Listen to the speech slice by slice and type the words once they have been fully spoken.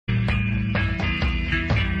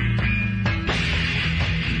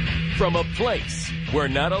from a place we're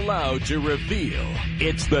not allowed to reveal.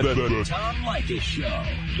 It's the Tom Leykis Show.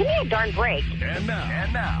 Give me a darn break. And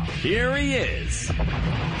now, here he is,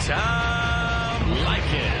 Tom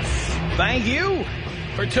Leykis. Thank you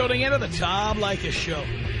for tuning into the Tom Leykis Show.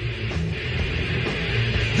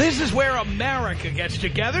 This is where America gets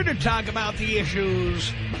together to talk about the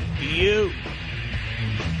issues you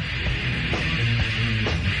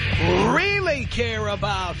really care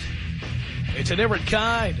about. It's a different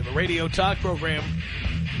kind of a radio talk program.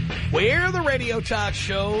 We're the radio talk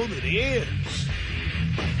show that is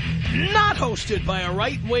not hosted by a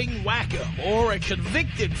right-wing wacko or a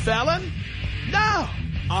convicted felon. No,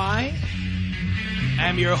 I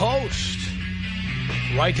am your host.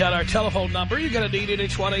 Write down our telephone number. You're going to need it.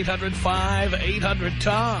 It's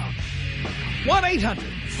 1-800-5800-TOM.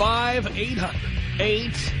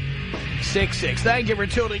 1-800-5800-866. Thank you for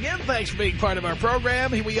tuning in. Thanks for being part of our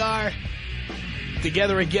program. Here we are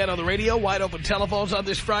together again on the radio. Wide open telephones on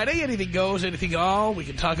this Friday. Anything goes, anything all. We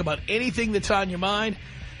can talk about anything that's on your mind.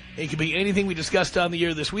 It could be anything we discussed on the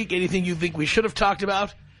air this week. Anything you think we should have talked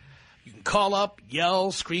about. You can call up,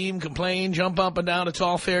 yell, scream, complain, jump up and down. It's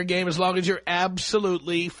all fair game as long as you're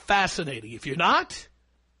absolutely fascinating. If you're not,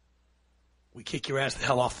 we kick your ass the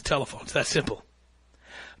hell off the telephone. It's that simple.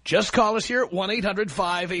 Just call us here at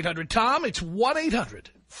 1-800-5800-TOM. It's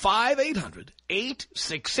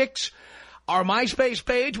 1-800-5800-866. Our MySpace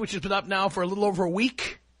page, which has been up now for a little over a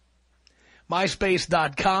week,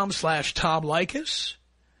 myspace.com/Tom Leykis.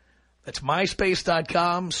 That's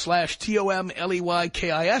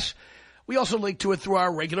myspace.com/TOMLEYKIS. We also link to it through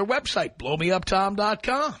our regular website,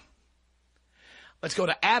 blowmeuptom.com. Let's go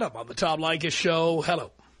to Adam on the Tom Leykis Show.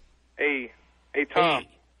 Hello. Hey, Tom. Hey.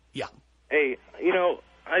 Yeah. Hey,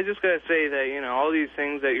 I just got to say that, all these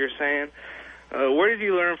things that you're saying, where did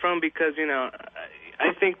you learn from? Because,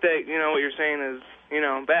 I think that, what you're saying is,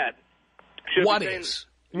 bad. What is?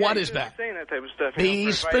 What is bad? Saying that type of stuff.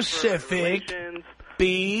 Be specific.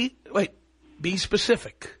 Be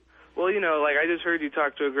specific. Well, like I just heard you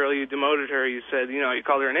talk to a girl, you demoted her, you said, you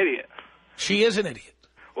called her an idiot. She is an idiot.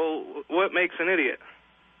 Well, what makes an idiot?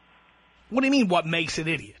 What do you mean, what makes an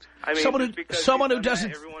idiot? I mean, someone who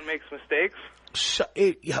doesn't... Everyone makes mistakes? But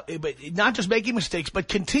not just making mistakes, but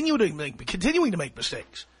continuing to make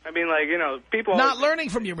mistakes. I mean, like, people... Not learning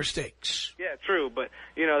from your mistakes. Yeah, true, but,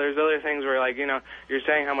 there's other things where, like, you're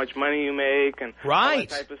saying how much money you make and all that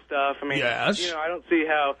type of stuff. I mean, yes. I don't see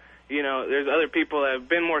how, there's other people that have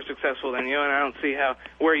been more successful than you, and I don't see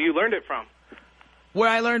where you learned it from. Where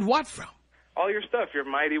I learned what from? All your stuff, your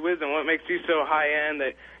mighty wisdom, what makes you so high-end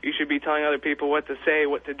that you should be telling other people what to say,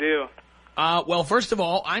 what to do. Well, first of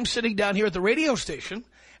all, I'm sitting down here at the radio station,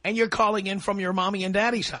 and you're calling in from your mommy and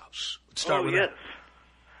daddy's house. Let's start with that.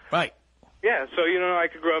 Right. Yeah, so, I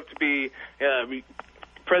could grow up to be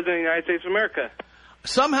President of the United States of America.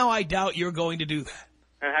 Somehow I doubt you're going to do that.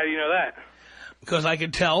 And how do you know that? Because I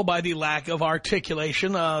can tell by the lack of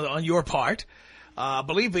articulation on your part.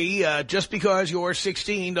 Believe me, just because you're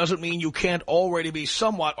 16 doesn't mean you can't already be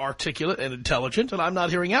somewhat articulate and intelligent, and I'm not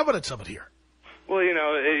hearing evidence of it here. Well,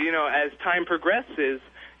 as time progresses,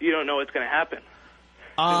 you don't know what's going to happen.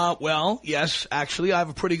 Well, yes, actually, I have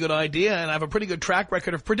a pretty good idea, and I have a pretty good track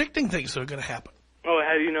record of predicting things that are going to happen. Oh,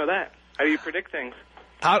 how do you know that? How do you predict things?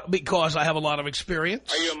 Because I have a lot of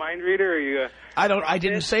experience. Are you a mind reader? Or are you I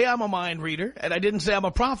didn't say I'm a mind reader, and I didn't say I'm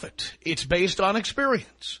a prophet. It's based on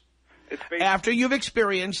experience. After you've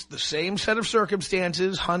experienced the same set of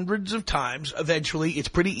circumstances hundreds of times, eventually it's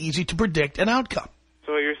pretty easy to predict an outcome.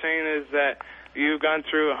 So what you're saying is that you've gone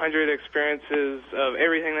through 100 experiences of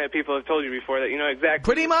everything that people have told you before, that you know exactly...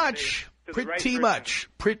 Pretty much.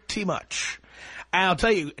 And I'll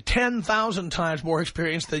tell you, 10,000 times more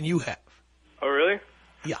experience than you have. Oh, really?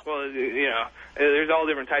 Yeah. Well, there's all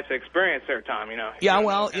different types of experience there, Tom, Yeah,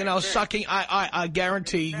 well, sucking, I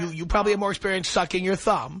guarantee you probably have more experience sucking your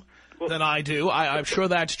thumb than I do. I'm sure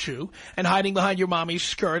that's true. And hiding behind your mommy's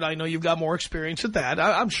skirt, I know you've got more experience at that.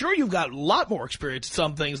 I'm sure you've got a lot more experience at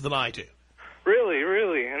some things than I do.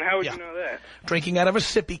 Really? And how would you know that? Drinking out of a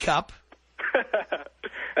sippy cup.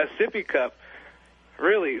 A sippy cup?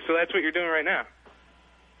 Really? So that's what you're doing right now?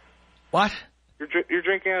 What? You're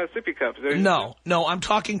drinking out of sippy cups. No, I'm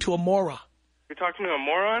talking to a moron. You're talking to a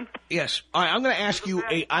moron? Yes. All right, I'm going to ask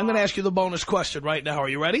you the bonus question right now. Are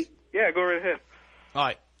you ready? Yeah, go right ahead. All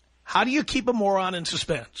right. How do you keep a moron in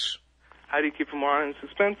suspense? How do you keep a moron in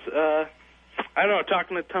suspense? I don't know,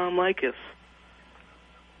 talking to Tom Leykis.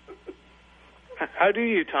 How do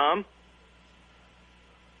you, Tom?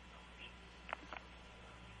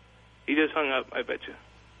 He just hung up, I bet you.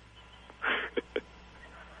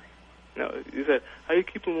 No, he said, how do you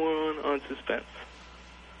keep a moron on suspense?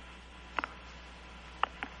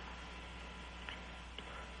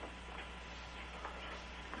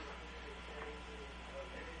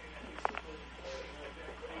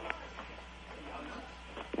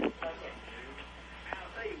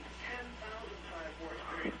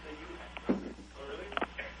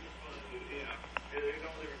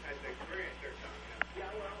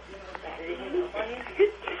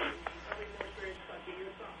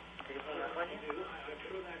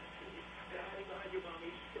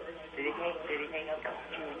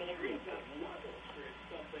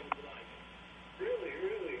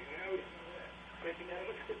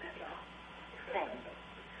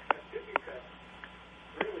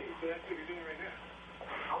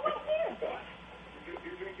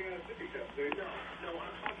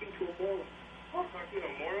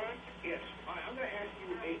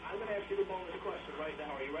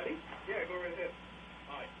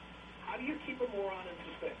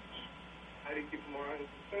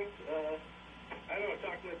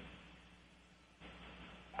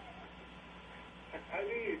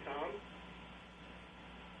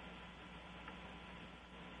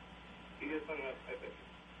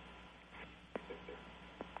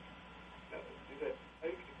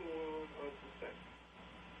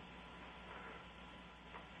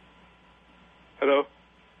 Hello?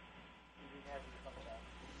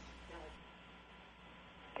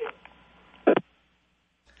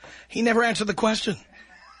 He never answered the question.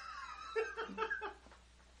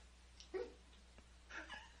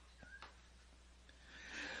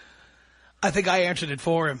 I think I answered it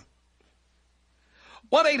for him.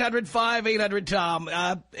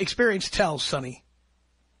 1-800-5800-TOM. Experience tells, Sonny.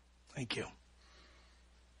 Thank you.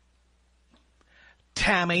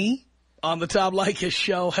 Tammy on the Tom Leykis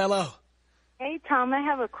show. Hello. Hey, Tom, I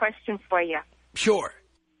have a question for you. Sure.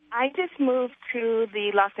 I just moved to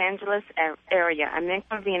the Los Angeles area. I'm in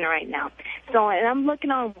Covina right now. So, and I'm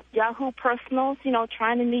looking on Yahoo Personals, you know,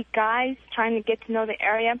 trying to meet guys, trying to get to know the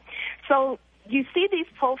area. So you see these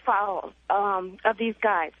profiles of these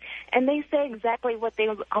guys, and they say exactly what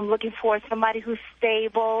I'm looking for: somebody who's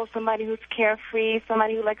stable, somebody who's carefree,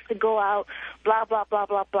 somebody who likes to go out, blah, blah, blah,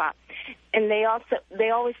 blah, blah. And they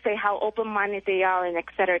always say how open-minded they are, and et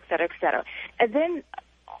cetera, et cetera, et cetera. And then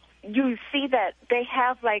you see that they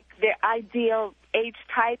have, like, their ideal age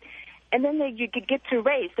type, and then you get to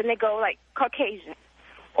race, and they go, like, Caucasian,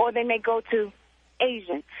 or they may go to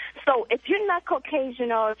Asian. So if you're not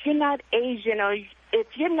Caucasian, or if you're not Asian, or if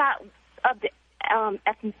you're not of the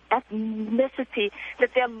ethnicity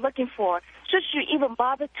that they're looking for, should you even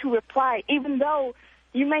bother to reply, even though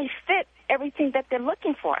you may fit everything that they're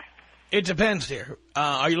looking for? It depends, dear.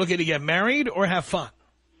 Are you looking to get married or have fun?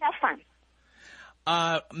 Have fun.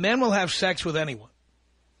 Men will have sex with anyone.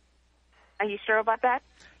 Are you sure about that?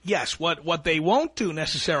 Yes. What they won't do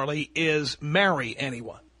necessarily is marry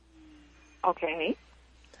anyone. Okay.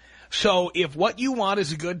 So if what you want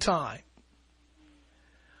is a good time,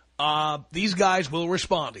 these guys will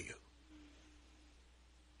respond to you.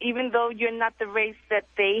 Even though you're not the race that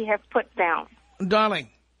they have put down. Darling,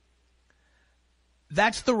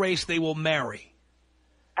 that's the race they will marry.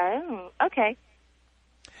 Oh, okay.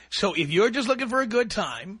 So if you're just looking for a good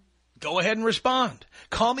time, go ahead and respond.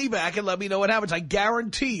 Call me back and let me know what happens. I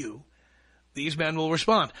guarantee you these men will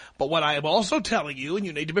respond. But what I am also telling you, and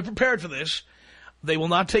you need to be prepared for this, they will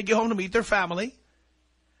not take you home to meet their family.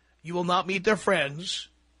 You will not meet their friends.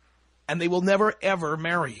 And they will never, ever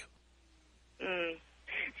marry you.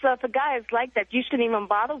 So if a guy is like that, you shouldn't even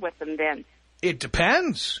bother with him then. It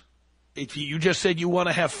depends. If you just said you want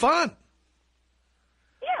to have fun.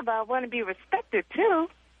 Yeah, but I want to be respected, too.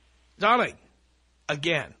 Darling,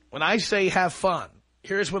 again, when I say have fun,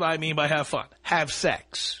 here's what I mean by have fun. Have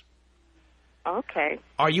sex. Okay.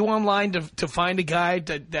 Are you online to find a guy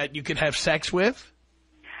that you can have sex with?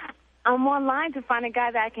 I'm online to find a guy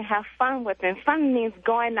that I can have fun with. And fun means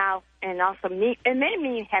going out and also meet. It may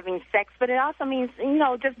mean having sex, but it also means, you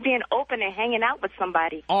know, just being open and hanging out with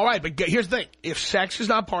somebody. All right, but here's the thing. If sex is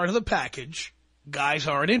not part of the package, guys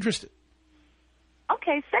aren't interested.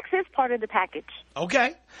 Okay, sex is part of the package.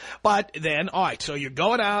 Okay. But then, all right, so you're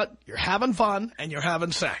going out, you're having fun, and you're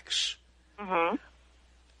having sex. Mm-hmm.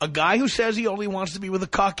 A guy who says he only wants to be with a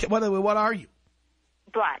Caucasian, what are you?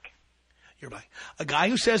 Black. You're black. A guy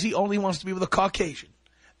who says he only wants to be with a Caucasian,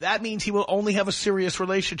 that means he will only have a serious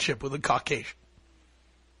relationship with a Caucasian.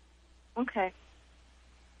 Okay.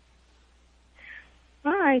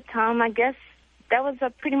 All right, Tom, I guess that was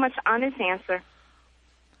a pretty much honest answer.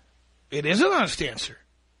 It is an honest answer.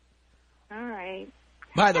 All right.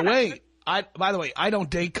 By the way, I don't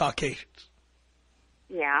date Caucasians.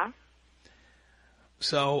 Yeah.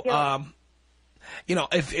 So, you know,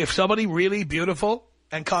 if somebody really beautiful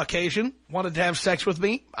and Caucasian wanted to have sex with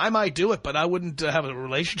me, I might do it, but I wouldn't have a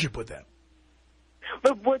relationship with them.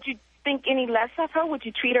 But would you think any less of her? Would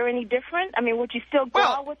you treat her any different? I mean, would you still go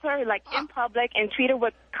out with her, like, in public and treat her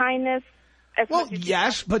with kindness? Well,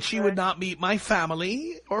 yes, but she would not meet my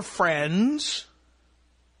family or friends.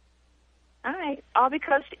 All right. All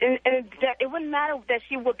because it wouldn't matter that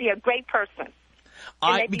she would be a great person.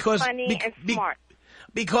 And be funny and smart.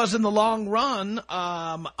 Because in the long run,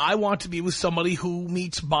 I want to be with somebody who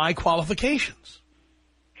meets my qualifications.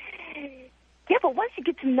 Yeah, but once you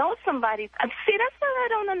get to know somebody, see, that's what I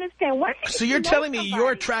don't understand. Once you So you're telling me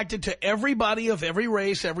you're attracted to everybody of every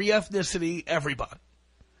race, every ethnicity, everybody.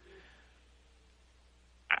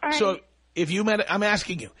 So if you met, I'm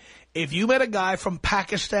asking you, if you met a guy from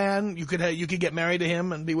Pakistan, you could get married to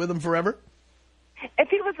him and be with him forever? If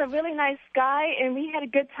he was a really nice guy and we had a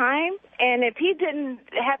good time, and if he didn't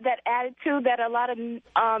have that attitude that a lot of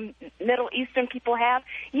Middle Eastern people have,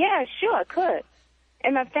 yeah, sure, I could.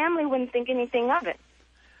 And my family wouldn't think anything of it.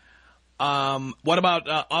 What about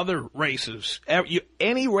other races?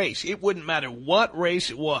 Any race. It wouldn't matter what race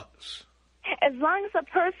it was. As long as a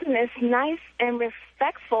person is nice and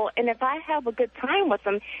respectful, and if I have a good time with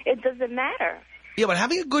them, it doesn't matter. Yeah, but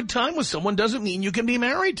having a good time with someone doesn't mean you can be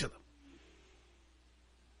married to them.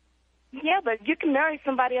 Yeah, but you can marry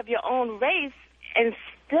somebody of your own race and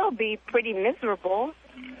still be pretty miserable.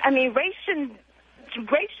 I mean, race shouldn't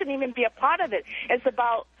even be a part of it. It's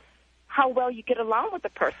about how well you get along with the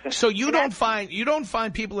person. So you don't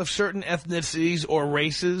find people of certain ethnicities or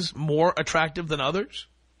races more attractive than others?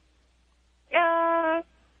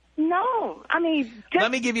 No. I mean,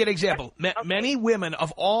 let me give you an example. Okay. Many women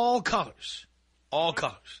of all colors,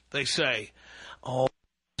 they say, "Oh,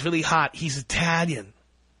 he's really hot. He's Italian."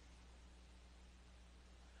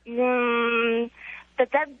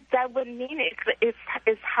 But that wouldn't mean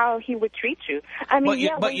it's how he would treat you. I mean,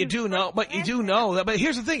 but you do know that. But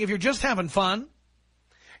here's the thing: if you're just having fun,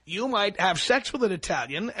 you might have sex with an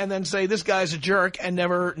Italian and then say this guy's a jerk and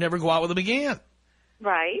never go out with him again.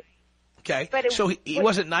 Right. Okay. So he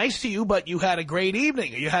wasn't nice to you, but you had a great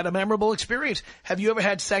evening. You had a memorable experience. Have you ever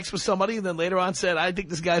had sex with somebody and then later on said, "I think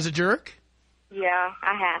this guy's a jerk"? Yeah,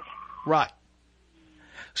 I have. Right.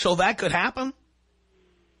 So that could happen.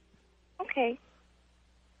 Okay.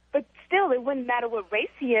 But still, it wouldn't matter what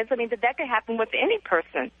race he is. I mean, that could happen with any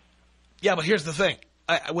person. Yeah, but here's the thing.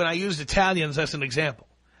 When I used Italians as an example,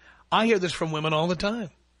 I hear this from women all the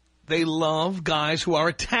time. They love guys who are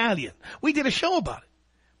Italian. We did a show about it.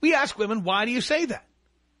 We ask women, why do you say that?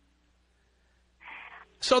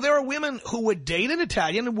 So there are women who would date an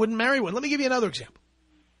Italian and wouldn't marry one. Let me give you another example.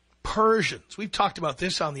 Persians. We've talked about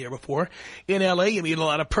this on the air before. In L.A., you meet a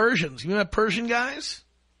lot of Persians. You met Persian guys?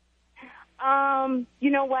 You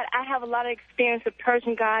know what? I have a lot of experience with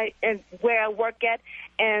Persian guys and where I work at,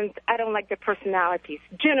 and I don't like their personalities,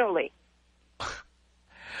 generally.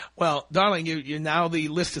 Well, darling, you now the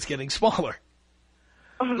list is getting smaller.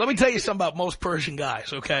 Let me tell you something about most Persian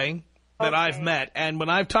guys, okay, that I've met. And when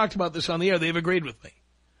I've talked about this on the air, they've agreed with me.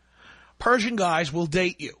 Persian guys will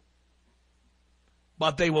date you,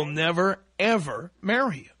 but they will never, ever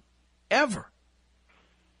marry you. Ever.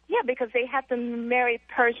 Yeah, because they have to marry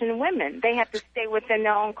Persian women. They have to stay within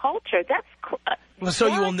their own culture. That's so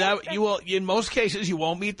you will never. You will. In most cases, you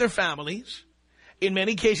won't meet their families. In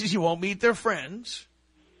many cases, you won't meet their friends.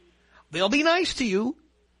 They'll be nice to you.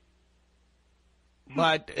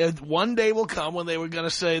 But one day will come when they were going to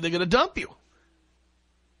say they're going to dump you.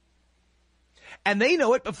 And they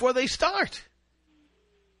know it before they start.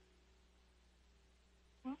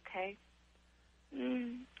 Okay.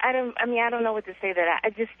 I don't know what to say to that. I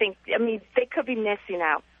just think, they could be missing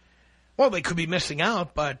out. Well, they could be missing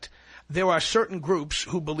out, but there are certain groups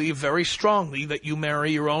who believe very strongly that you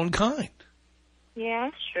marry your own kind. Yeah,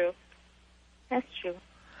 that's true. That's true.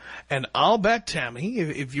 And I'll bet, Tammy,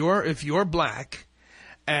 if you're black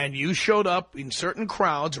and you showed up in certain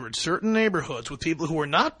crowds or in certain neighborhoods with people who are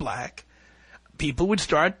not black, people would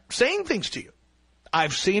start saying things to you.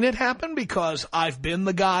 I've seen it happen because I've been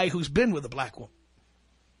the guy who's been with a black woman.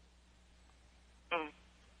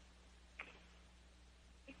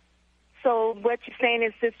 So what you're saying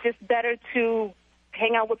is it's just better to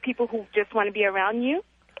hang out with people who just want to be around you?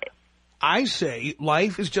 I say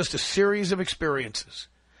life is just a series of experiences.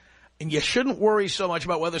 And you shouldn't worry so much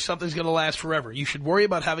about whether something's going to last forever. You should worry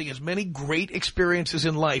about having as many great experiences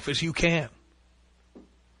in life as you can.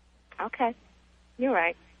 Okay. You're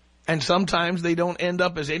right. And sometimes they don't end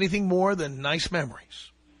up as anything more than nice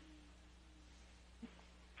memories.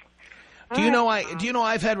 Do you know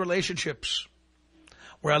I've had relationships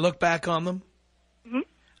where I look back on them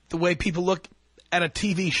the way people look at a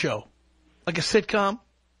TV show, like a sitcom?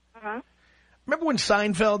 Remember when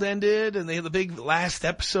Seinfeld ended and they had the big last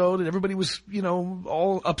episode and everybody was,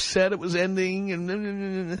 all upset it was ending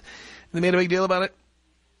and they made a big deal about it?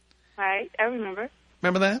 Right, I remember.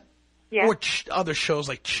 Remember that? Yeah. Or other shows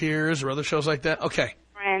like Cheers or other shows like that? Okay.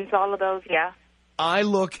 Friends, all of those, yeah. I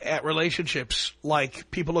look at relationships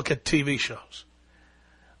like people look at TV shows.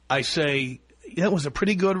 I say, that was a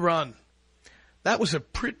pretty good run. That was a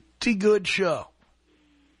pretty good show.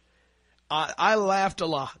 I laughed a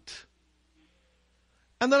lot.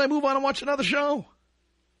 And then I move on and watch another show.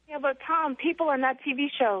 Yeah, but Tom, people are not TV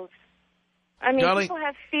shows. I mean, darling, people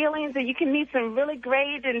have feelings, and you can meet some really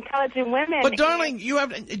great, intelligent women. But, darling, you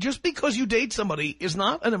have just because you date somebody is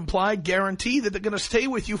not an implied guarantee that they're going to stay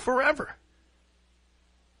with you forever.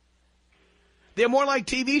 They're more like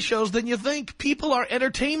TV shows than you think. People are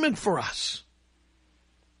entertainment for us.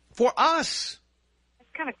 For us. It's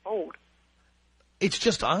kind of cold. It's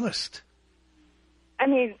just honest. I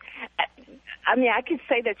mean, I could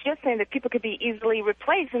say that you're saying that people could be easily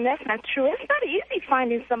replaced, and that's not true. It's not easy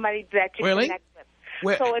finding somebody that you really? connect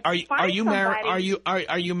with. So are you married?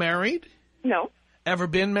 Are you married? No. Ever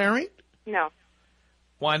been married? No.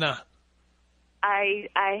 Why not? I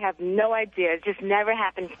have no idea. It just never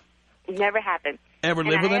happened. It never happened. Ever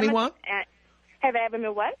lived with anyone? Have I ever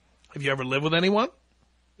been what? Have you ever lived with anyone?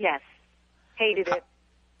 Yes. Hated it.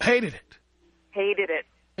 Hated it? Hated it.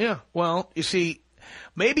 Yeah. Well, you see,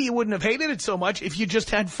 maybe you wouldn't have hated it so much if you just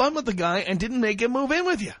had fun with the guy and didn't make him move in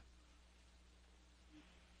with you.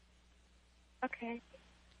 Okay.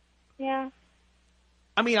 Yeah.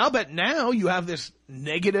 I mean, I'll bet now you have this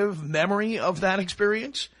negative memory of that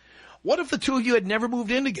experience. What if the two of you had never moved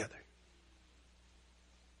in together?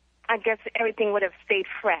 I guess everything would have stayed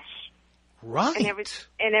fresh. Right. And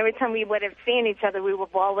every time we would have seen each other, we would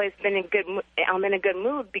have always been in a good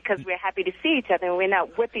mood because we're happy to see each other and we're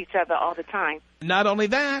not with each other all the time. Not only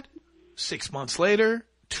that, 6 months later,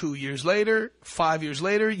 2 years later, 5 years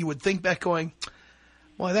later, you would think back going,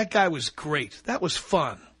 boy, that guy was great. That was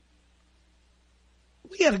fun.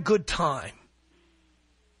 We had a good time.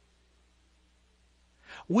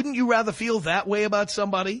 Wouldn't you rather feel that way about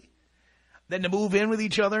somebody than to move in with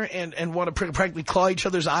each other and want to practically claw each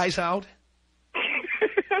other's eyes out?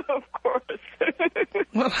 Of course.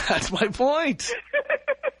 Well, that's my point.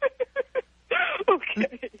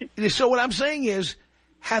 Okay. So what I'm saying is,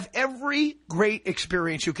 have every great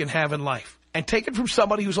experience you can have in life and take it from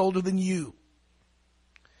somebody who's older than you.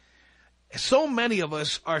 So many of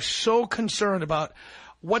us are so concerned about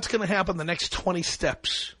what's going to happen the next 20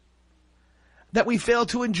 steps that we fail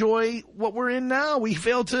to enjoy what we're in now. We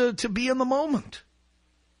fail to be in the moment.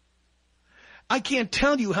 I can't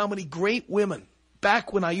tell you how many great women,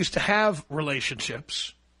 back when I used to have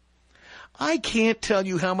relationships, I can't tell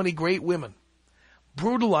you how many great women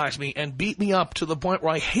brutalized me and beat me up to the point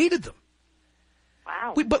where I hated them.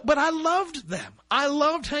 Wow. But I loved them. I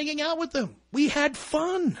loved hanging out with them. We had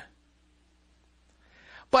fun.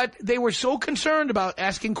 But they were so concerned about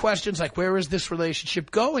asking questions like, where is this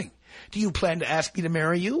relationship going? Do you plan to ask me to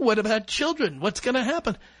marry you? What about children? What's going to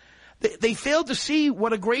happen? They failed to see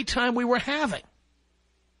what a great time we were having.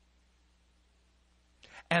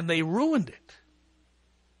 And they ruined it.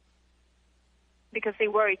 Because they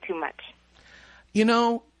worry too much. You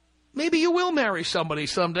know, maybe you will marry somebody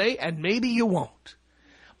someday, and maybe you won't.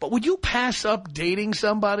 But would you pass up dating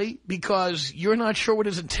somebody because you're not sure what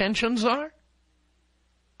his intentions are?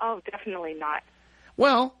 Oh, definitely not.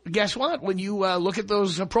 Well, guess what? When you look at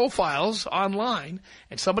those profiles online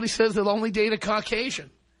and somebody says they'll only date a Caucasian,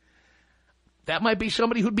 that might be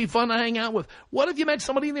somebody who'd be fun to hang out with. What if you met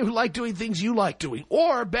somebody in there who liked doing things you like doing?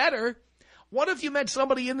 Or better, what if you met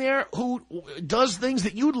somebody in there who does things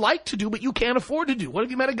that you'd like to do but you can't afford to do? What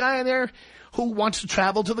if you met a guy in there who wants to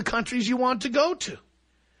travel to the countries you want to go to?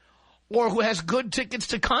 Or who has good tickets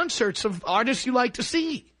to concerts of artists you like to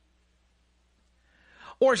see?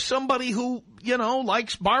 Or somebody who, you know,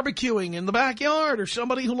 likes barbecuing in the backyard, or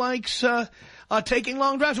somebody who likes taking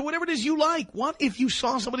long drives, or whatever it is you like. What if you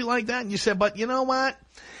saw somebody like that and you said, but you know what?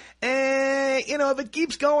 You know, if it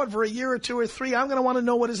keeps going for a year or two or three, I'm going to want to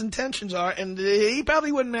know what his intentions are, and he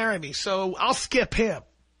probably wouldn't marry me, so I'll skip him.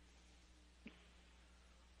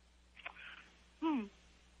 All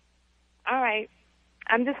right.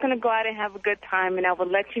 I'm just going to go out and have a good time, and I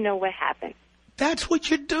will let you know what happened. That's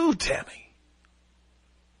what you do, Tammy.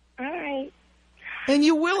 All right. And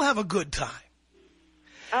you will have a good time.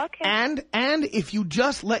 Okay. And if you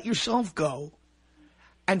just let yourself go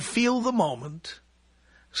and feel the moment,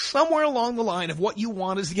 somewhere along the line of what you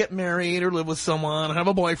want is to get married or live with someone or have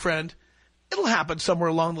a boyfriend, it'll happen somewhere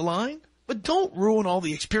along the line. But don't ruin all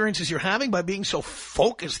the experiences you're having by being so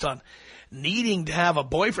focused on needing to have a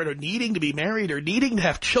boyfriend or needing to be married or needing to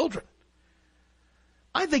have children.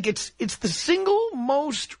 I think it's the single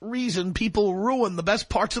most reason people ruin the best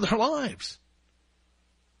parts of their lives.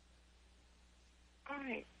 All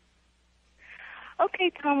right.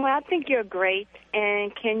 Okay, Tom, well, I think you're great.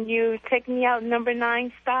 And can you take me out number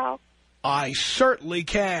 9 style? I certainly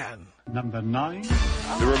can. Number 9.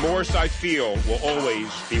 The remorse I feel will always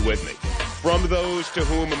be with me. From those to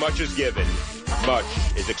whom much is given, much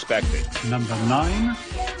is expected. Number 9,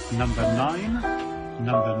 number 9,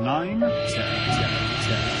 number 9.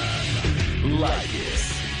 Leykis.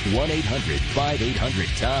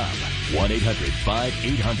 1-800-5800-TOM.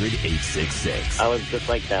 1-800-5800-866. I was just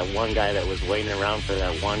like that one guy that was waiting around for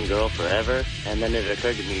that one girl forever, and then it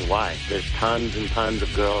occurred to me why. There's tons and tons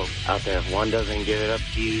of girls out there. If one doesn't give it up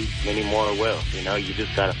to you, many more will. You know, you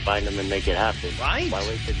just gotta find them and make it happen. Right. Why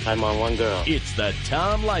waste your time on one girl? It's the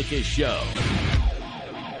Tom Leykis Show.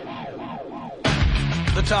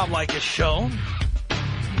 The Tom Leykis Show.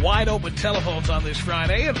 Wide open telephones on this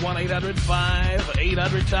Friday at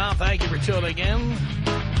 1-800-5800-TOM. Thank you for tuning in.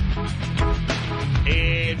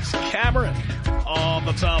 It's Cameron on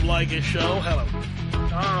the Tom Leykis Show. Hello.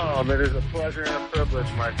 Tom, it is a pleasure and a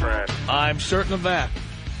privilege, my friend. I'm certain of that.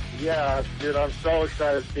 Yeah, dude, I'm so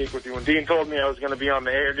excited to speak with you. When Dean told me I was going to be on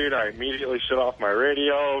the air, dude, I immediately shut off my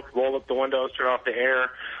radio, rolled up the windows, turned off the air.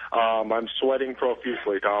 I'm sweating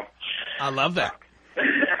profusely, Tom. I love that.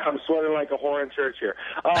 I'm sweating like a whore in church here.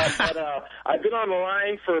 But I've been on the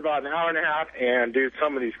line for about an hour and a half, and, dude,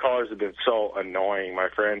 some of these callers have been so annoying, my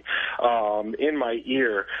friend, in my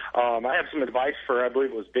ear. I have some advice for, I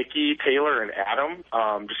believe it was Vicky, Taylor, and Adam.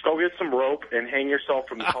 Just go get some rope and hang yourself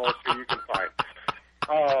from the tallest tree you can find.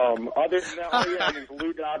 Other than that, oh yeah, these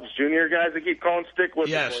Lou Dobbs Jr. guys that keep calling, stick with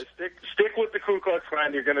the boys. Stick with the Ku Klux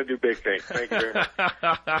Klan. You're going to do big things. Thank you very much.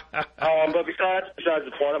 But besides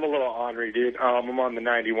the point, I'm a little ornery, dude. I'm on the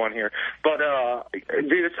 91 here. But,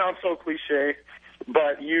 dude, it sounds so cliche.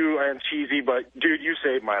 But and cheesy, but dude, you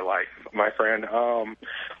saved my life, my friend.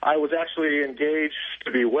 I was actually engaged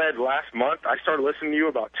to be wed last month. I started listening to you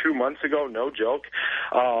about 2 months ago, no joke.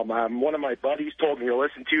 One of my buddies told me to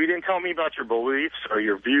listen to you. He didn't tell me about your beliefs or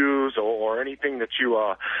your views or anything that you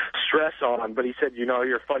stress on, but he said, you know,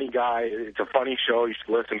 you're a funny guy. It's a funny show. You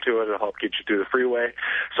should listen to it. It'll help get you through the freeway.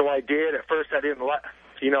 So I did. At first, I didn't like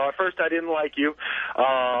you.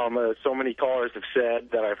 So many callers have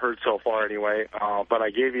said that I've heard so far anyway. But I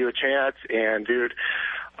gave you a chance, and, dude,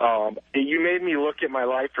 you made me look at my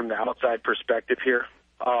life from the outside perspective here.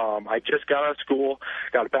 I just got out of school,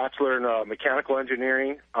 got a bachelor in mechanical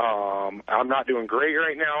engineering. I'm not doing great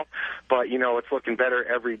right now, but, you know, it's looking better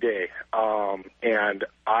every day. And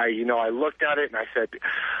I looked at it and I said,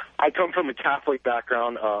 I come from a Catholic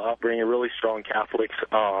background, upbringing, really strong Catholics.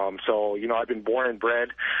 So, you know, I've been born and bred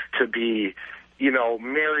to be, you know,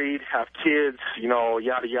 married, have kids, you know,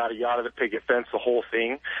 yada, yada, yada, the picket fence, the whole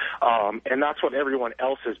thing. And that's what everyone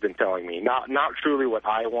else has been telling me, not truly what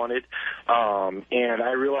I wanted. And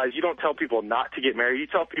I realized you don't tell people not to get married. You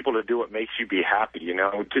tell people to do what makes you be happy, you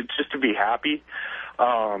know, just to be happy.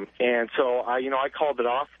 And so I called it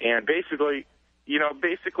off, and basically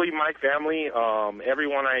my family,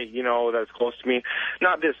 everyone that's close to me,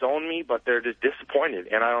 not disown me, but they're just disappointed,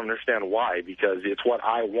 and I don't understand why, because it's what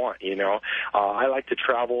I want, you know. I like to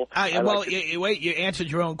travel. Wait, you answered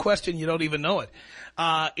your own question. You don't even know it.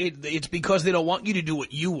 It's because they don't want you to do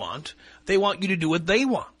what you want. They want you to do what they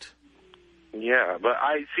want. Yeah, but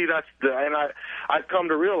I see I've come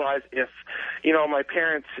to realize if, you know, my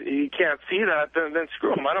parents, you can't see that, then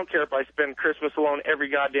screw them. I don't care if I spend Christmas alone every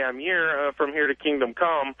goddamn year from here to Kingdom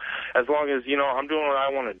Come, as long as, you know, I'm doing what I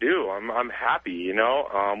want to do. I'm happy, you know.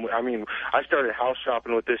 I mean, I started house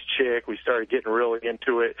shopping with this chick. We started getting really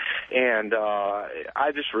into it, and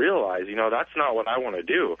I just realized, you know, that's not what I want to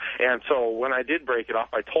do. And so when I did break it off,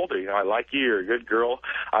 I told her, you know, I like you. You're a good girl.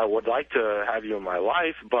 I would like to have you in my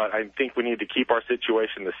life, but I think we need to keep our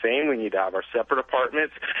situation the same. We need to have our separate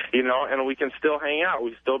apartments, you know, and we can still hang out.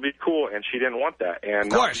 We still be cool. And she didn't want that. And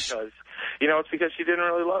of course. Because, you know, it's because she didn't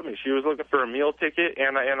really love me. She was looking for a meal ticket,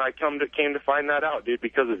 and I came to find that out, dude,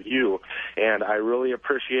 because of you. And I really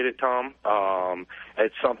appreciate it, Tom.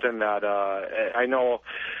 It's something that I know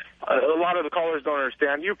a lot of the callers don't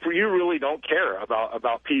understand. You really don't care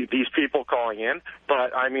about these people calling in,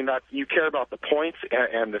 but I mean that you care about the points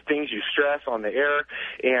and the things you stress on the air,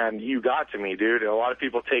 and you got to me, dude. A lot of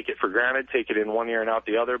people take it for granted, take it in one ear and out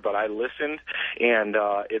the other, but I listened, and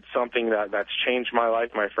it's something that's changed my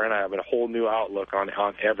life, my friend. I have a whole new outlook on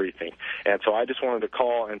everything, and so I just wanted to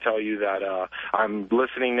call and tell you that I'm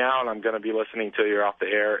listening now, and I'm going to be listening till you're off the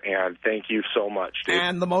air, and thank you so much, dude.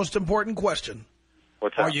 And the most important question.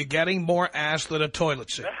 What's that? Are you getting more ass than a toilet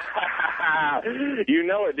seat? You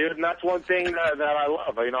know it, dude. And that's one thing that I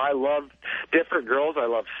love. You know, I love different girls. I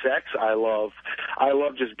love sex. I love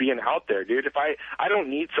just being out there, dude. If I don't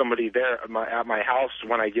need somebody there at my house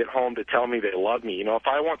when I get home to tell me they love me. You know, if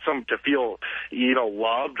I want someone to feel, you know,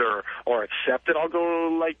 loved or accepted, I'll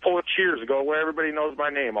go like pull a Cheers, go where everybody knows my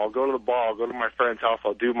name. I'll go to the bar. I'll go to my friend's house.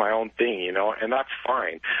 I'll do my own thing, you know, and that's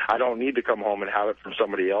fine. I don't need to come home and have it from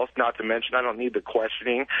somebody else. Not to mention, I don't need the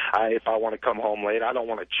questioning. If I want to come home late, I don't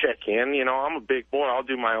want to check in. You know, I'm a big boy. I'll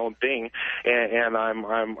do my own thing, and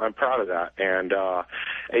I'm proud of that. And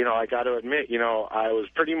you know, I got to admit, you know, I was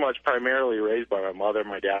pretty much primarily raised by my mother.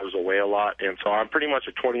 My dad was away a lot, and so I'm pretty much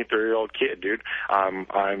a 23-year-old kid, dude. I'm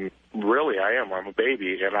a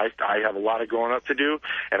baby, and I have a lot of growing up to do,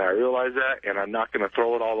 and I realize that, and I'm not going to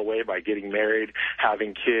throw it all away by getting married,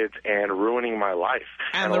 having kids, and ruining my life.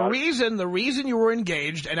 And the reason you were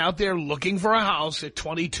engaged and out there looking for a house at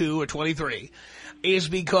 22 or 23 is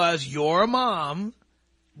because your mom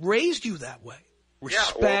raised you that way.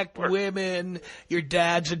 Respect women, your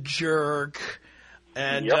dad's a jerk,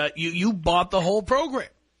 and you bought the whole program.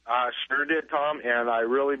 I sure did, Tom, and I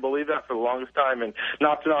really believe that for the longest time. And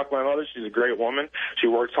not to knock my mother, she's a great woman. She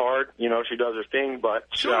works hard, you know, she does her thing, but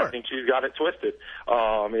I think she's got it twisted.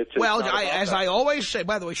 As I always say,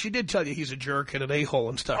 by the way, she did tell you he's a jerk and an a-hole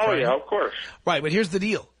and stuff, right? Oh, yeah, of course. Right, but here's the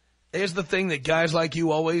deal. Here's the thing that guys like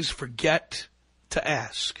you always forget to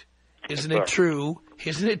ask. Isn't it true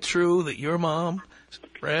that your mom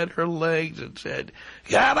spread her legs and said,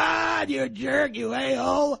 "Come on, you jerk, you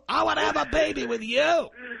a-hole. I want to have a baby with you."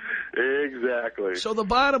 Exactly. So the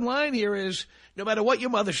bottom line here is, no matter what your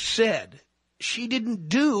mother said, she didn't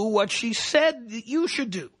do what she said that you should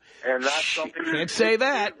do. And that's something you can't say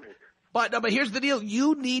that. But here's the deal.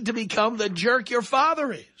 You need to become the jerk your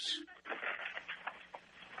father is.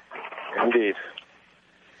 Indeed.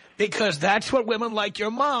 Because that's what women like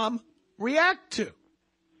your mom react to.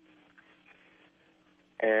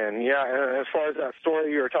 And, yeah, and as far as that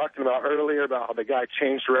story you were talking about earlier about how the guy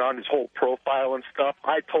changed around his whole profile and stuff,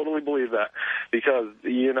 I totally believe that. Because,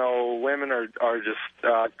 you know, women are just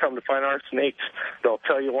come to find our snakes. They'll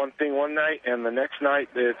tell you one thing one night, and the next night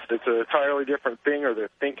it's an entirely different thing, or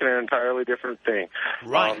they're thinking an entirely different thing.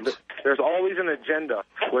 Right. There's always an agenda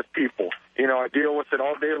with people. You know, I deal with it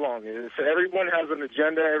all day long. Everyone has an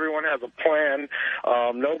agenda. Everyone has a plan.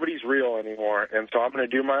 Nobody's real anymore. And so I'm going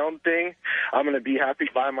to do my own thing. I'm going to be happy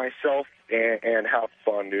by myself and have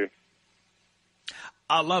fun, dude.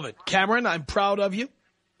 I love it. Cameron, I'm proud of you.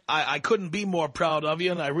 I couldn't be more proud of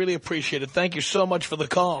you, and I really appreciate it. Thank you so much for the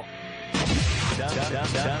call.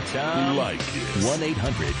 Leykis.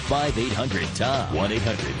 1-800-5800-TOM.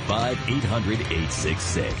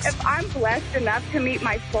 1-800-5800-866. If I'm blessed enough to meet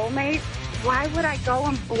my soulmate, why would I go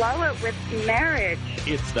and blow it with marriage?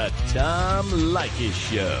 It's the Tom Leykis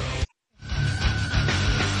Show.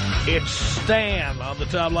 It's Stan on the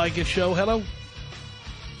Tom Leykis Show. Hello?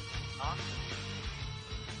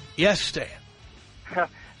 Yes, Stan.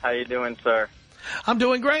 How you doing, sir? I'm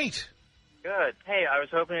doing great. Good. Hey, I was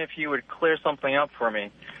hoping if you would clear something up for me.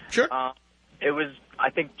 Sure. It was, I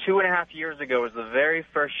think, 2.5 years ago was the very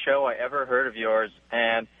first show I ever heard of yours,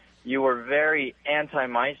 and you were very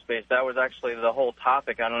anti-MySpace. That was actually the whole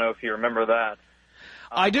topic. I don't know if you remember that.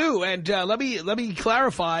 I do, and let me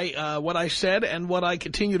clarify what I said and what I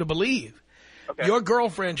continue to believe. Okay. Your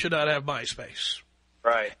girlfriend should not have MySpace.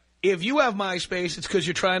 Right. If you have MySpace, it's because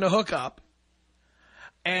you're trying to hook up.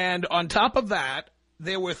 And on top of that,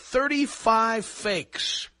 there were 35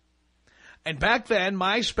 fakes. And back then,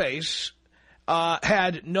 MySpace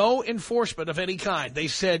had no enforcement of any kind. They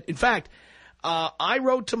said, in fact, I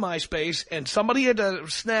wrote to MySpace, and somebody had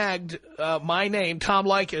snagged my name, Tom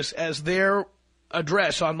Leykis, as their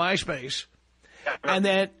address on MySpace,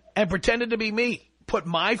 and pretended to be me. Put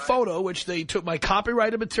my photo, which they took my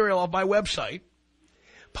copyrighted material off my website,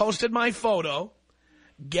 posted my photo,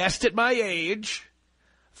 guessed at my age,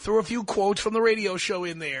 threw a few quotes from the radio show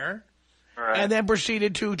in there, and then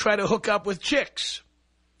proceeded to try to hook up with chicks.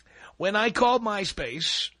 When I called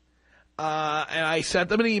MySpace, and I sent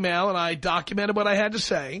them an email, and I documented what I had to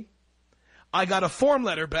say, I got a form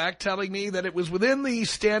letter back telling me that it was within the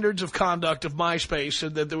standards of conduct of MySpace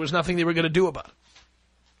and that there was nothing they were going to do about it.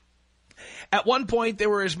 At one point, there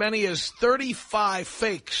were as many as 35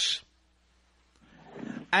 fakes.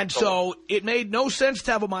 And so it made no sense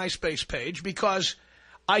to have a MySpace page because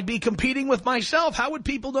I'd be competing with myself. How would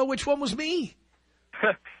people know which one was me?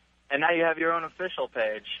 And now you have your own official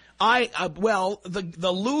page.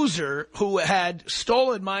 The loser who had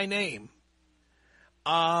stolen my name,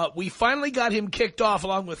 we finally got him kicked off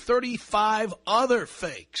along with 35 other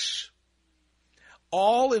fakes,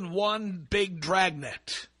 all in one big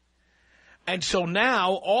dragnet. And so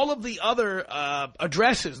now all of the other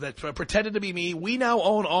addresses that pretended to be me, we now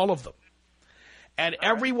own all of them. And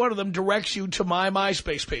every one of them directs you to my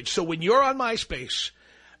MySpace page. So when you're on MySpace,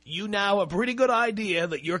 you now have a pretty good idea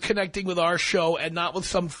that you're connecting with our show and not with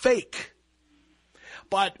some fake.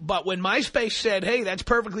 But when MySpace said, hey, that's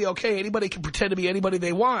perfectly okay, anybody can pretend to be anybody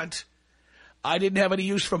they want, I didn't have any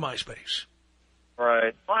use for MySpace.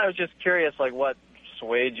 Right. Well, I was just curious, like, what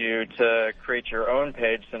swayed you to create your own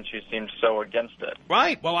page since you seemed so against it?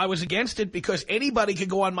 Right. Well, I was against it because anybody could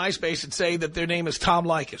go on MySpace and say that their name is Tom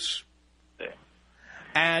Leykis.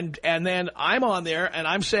 And then I'm on there, and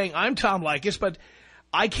I'm saying I'm Tom Leykis, but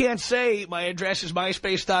I can't say my address is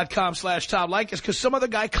myspace.com/Tom Leykis because some other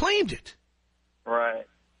guy claimed it. Right.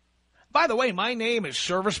 By the way, my name is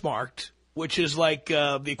service marked, which is like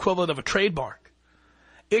the equivalent of a trademark.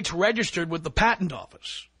 It's registered with the patent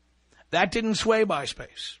office. That didn't sway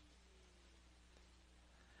MySpace.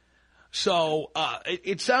 So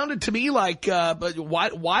it sounded to me like, but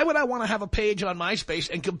why would I want to have a page on MySpace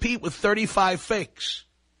and compete with 35 fakes?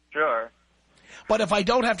 Sure. But if I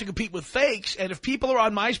don't have to compete with fakes, and if people are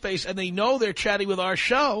on MySpace and they know they're chatting with our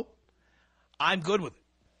show, I'm good with it.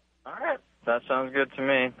 All right. That sounds good to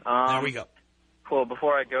me. There we go. Cool.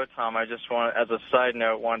 Before I go, Tom, I just want, as a side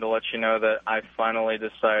note, wanted to let you know that I finally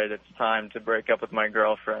decided it's time to break up with my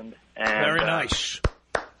girlfriend. And, very nice.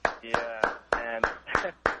 Yeah. And,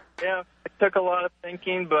 yeah, it took a lot of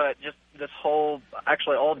thinking, but just this whole,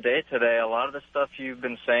 actually all day today, a lot of the stuff you've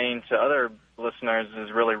been saying to other listeners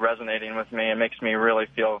is really resonating with me. It makes me really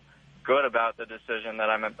feel good about the decision that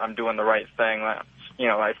I'm doing the right thing. You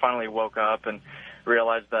know, I finally woke up and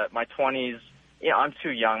realized that my 20s, I'm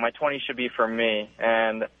too young. My 20s should be for me,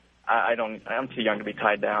 and I'm too young to be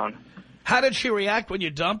tied down. How did she react when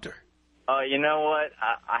you dumped her? You know what?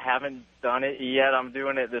 I haven't done it yet. I'm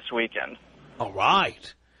doing it this weekend. All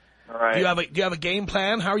right. All right. Do you have a game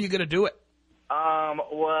plan? How are you going to do it?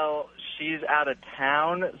 Well, she's out of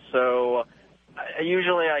town, so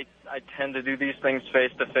usually I tend to do these things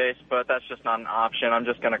face-to-face, but that's just not an option. I'm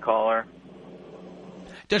just going to call her.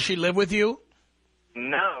 Does she live with you?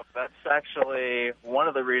 No, that's actually one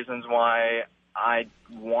of the reasons why I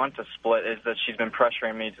want to split is that she's been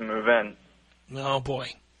pressuring me to move in. Oh,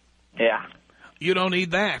 boy. Yeah. You don't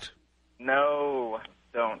need that. No,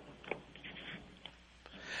 don't.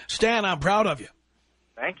 Stan, I'm proud of you.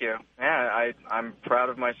 Thank you. Yeah, I'm proud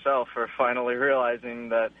of myself for finally realizing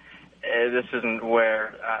that this isn't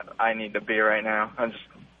where I need to be right now.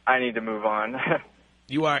 I need to move on.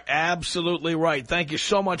 You are absolutely right. Thank you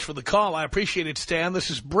so much for the call. I appreciate it, Stan. This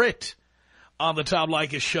is Britt on the Tom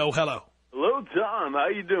Leykis Show. Hello. Hello, Tom. How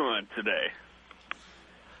you doing today?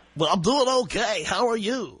 Well, I'm doing okay. How are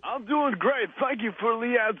you? I'm doing great. Thank you for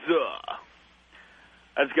the answer.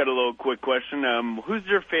 I just got a little quick question. Who's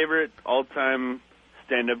your favorite all-time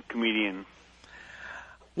stand-up comedian?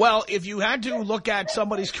 Well, if you had to look at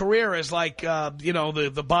somebody's career as like,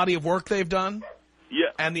 the body of work they've done, yeah,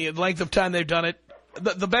 and the length of time they've done it,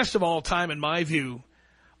 the best of all time, in my view,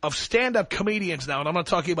 of stand-up comedians now, and I'm not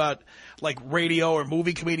talking about like radio or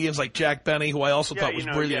movie comedians like Jack Benny, who I also thought was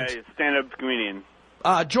brilliant. Yeah, stand-up comedian.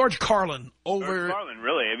 George Carlin. George Carlin,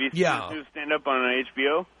 really? Have you seen his new stand-up on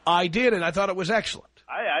HBO? I did, and I thought it was excellent.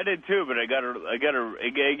 I did too, but it got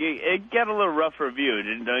a little rough review,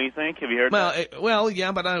 don't you think? Have you heard that?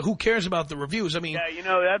 Yeah, but who cares about the reviews? I mean,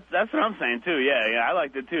 yeah, that's what I'm saying too. Yeah, I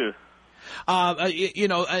liked it too.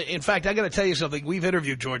 In fact, I got to tell you something. We've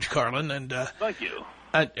interviewed George Carlin, and thank you.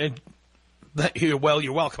 You're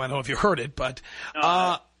welcome. I don't know if you heard it, but no,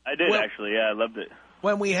 I did actually. Yeah, I loved it.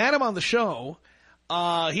 When we had him on the show,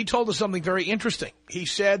 he told us something very interesting. He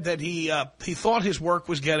said that he thought his work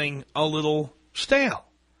was getting a little stale.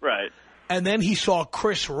 Right. And then he saw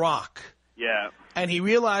Chris Rock. Yeah. And he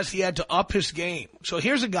realized he had to up his game. So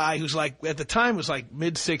here's a guy who's like, at the time was like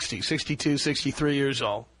mid-60s, 62, 63 years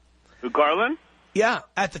old. Who, Carlin? Yeah.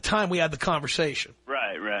 At the time we had the conversation.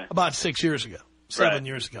 Right. About 6 years ago. 7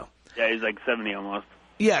 years ago. Yeah, he's like 70 almost.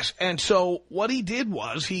 Yes. And so what he did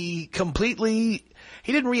was he didn't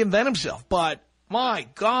reinvent himself, but my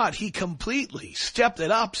God, he completely stepped it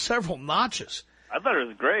up several notches. I thought it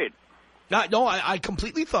was great. No, I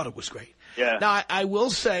completely thought it was great. Yeah. Now, I will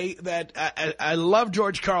say that I love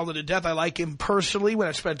George Carlin to death. I like him personally when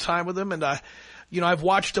I spend time with him. And, I've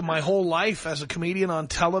watched him my whole life as a comedian on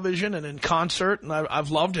television and in concert, and I've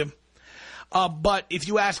loved him. But if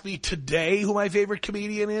you ask me today who my favorite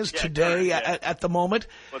comedian is, at the moment,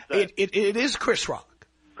 it is Chris Rock.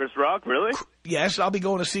 Chris Rock, really? Yes, I'll be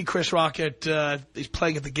going to see Chris Rock he's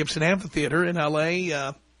playing at the Gibson Amphitheater in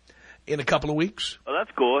L.A., in a couple of weeks. Oh, that's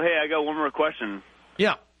cool. Hey, I got one more question.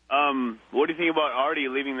 Yeah. What do you think about Artie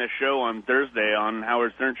leaving the show on Thursday on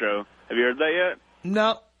Howard Stern Show? Have you heard that yet?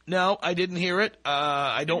 No, I didn't hear it.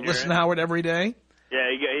 I don't listen to Howard every day. Yeah,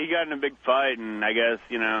 he got in a big fight, and I guess,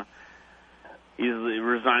 he's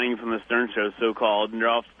resigning from the Stern Show, so-called, and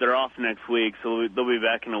they're off next week, so they'll be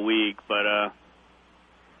back in a week, but, I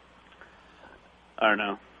don't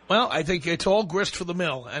know. Well, I think it's all grist for the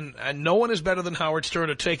mill, and no one is better than Howard Stern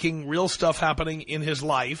at taking real stuff happening in his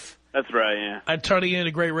life. That's right, yeah. And turning it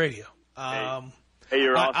into great radio. Hey,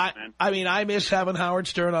 you're awesome, man. I mean, I miss having Howard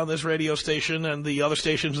Stern on this radio station and the other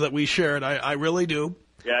stations that we shared. I really do.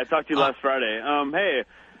 Yeah, I talked to you last Friday. Hey,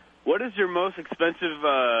 what is your most expensive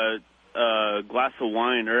glass of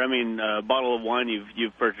wine, or bottle of wine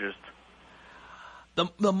you've purchased?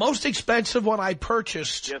 The most expensive one I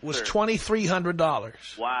purchased was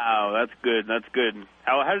 $2,300. Wow, that's good. That's good.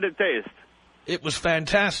 How did it taste? It was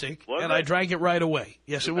fantastic, I drank it right away.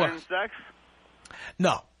 Yes, it was. Better than sex?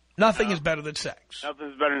 No, nothing is better than sex.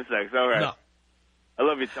 Nothing's better than sex. All right. No. I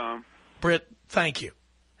love you, Tom. Britt, thank you.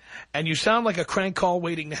 And you sound like a crank call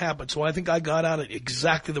waiting to happen, so I think I got out at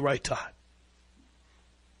exactly the right time.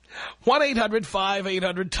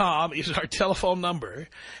 1-800-5800-TOM is our telephone number.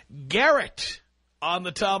 Garrett on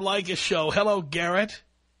the Tom Leykis Show. Hello, Garrett.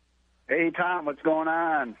 Hey, Tom, what's going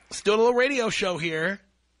on? Let's do a little radio show here.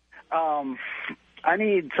 I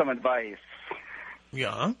need some advice.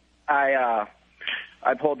 Yeah? I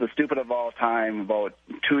pulled the stupid of all time about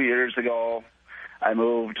 2 years ago. I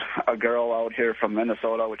moved a girl out here from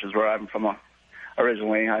Minnesota, which is where I'm from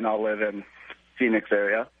originally. I now live in Phoenix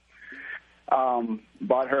area.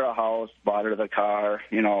 Bought her a house, bought her the car.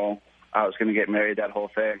 I was going to get married, that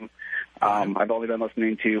whole thing. I've only been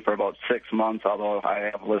listening to you for about 6 months, although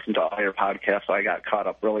I have listened to all your podcasts, so I got caught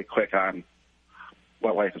up really quick on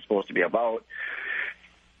what life is supposed to be about.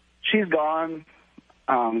 She's gone.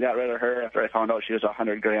 Got rid of her after I found out she was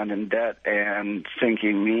 $100,000 in debt and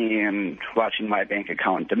sinking me and watching my bank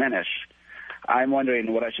account diminish. I'm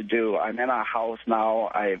wondering what I should do. I'm in a house now.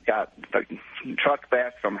 I've got the truck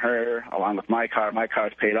back from her along with my car. My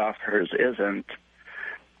car's paid off. Hers isn't.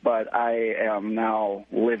 But I am now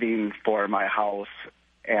living for my house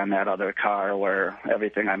and that other car where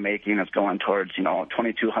everything I'm making is going towards,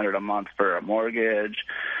 $2,200 a month for a mortgage,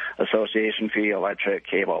 association fee, electric,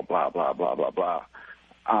 cable, blah, blah, blah, blah, blah.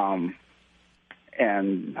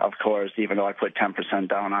 And, of course, even though I put 10%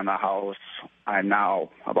 down on the house, I'm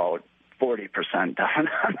now about 40% down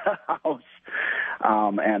on the house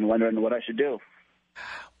and wondering what I should do.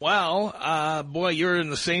 Well, boy, you're in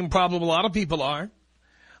the same problem a lot of people are.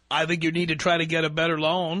 I think you need to try to get a better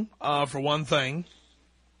loan, for one thing.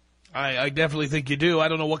 I definitely think you do. I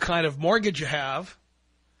don't know what kind of mortgage you have.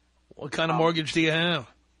 What kind of mortgage do you have?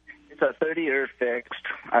 It's a 30-year fixed.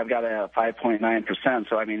 I've got a 5.9%,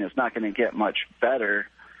 so, it's not going to get much better.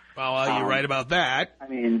 Well, you're right about that.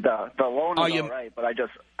 The loan is all right, but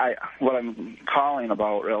what I'm calling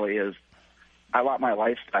about really is I want my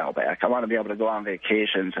lifestyle back. I want to be able to go on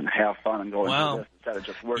vacations and have fun and go into this instead of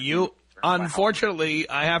just working. Unfortunately,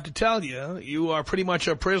 I have to tell you, you are pretty much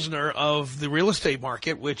a prisoner of the real estate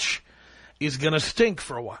market, which is going to stink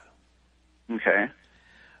for a while. Okay.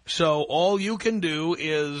 So all you can do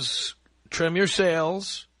is trim your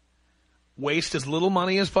sails, waste as little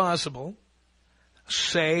money as possible,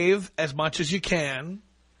 save as much as you can,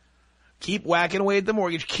 keep whacking away at the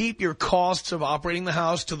mortgage, keep your costs of operating the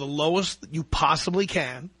house to the lowest that you possibly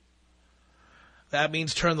can. That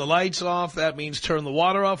means turn the lights off. That means turn the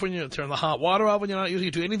water off when turn the hot water off when you're not using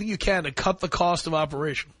it. Do anything you can to cut the cost of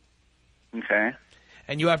operation. Okay.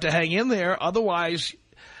 And you have to hang in there. Otherwise,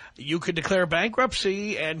 you could declare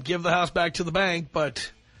bankruptcy and give the house back to the bank.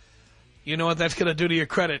 But you know what that's going to do to your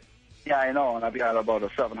credit. Yeah, I know. And I've got about a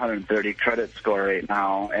 730 credit score right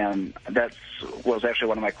now. And that was actually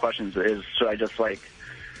one of my questions is, should I just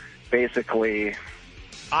basically...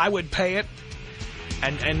 I would pay it.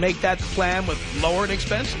 And make that plan with lowered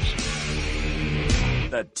expenses.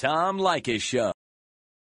 The Tom Leykis Show.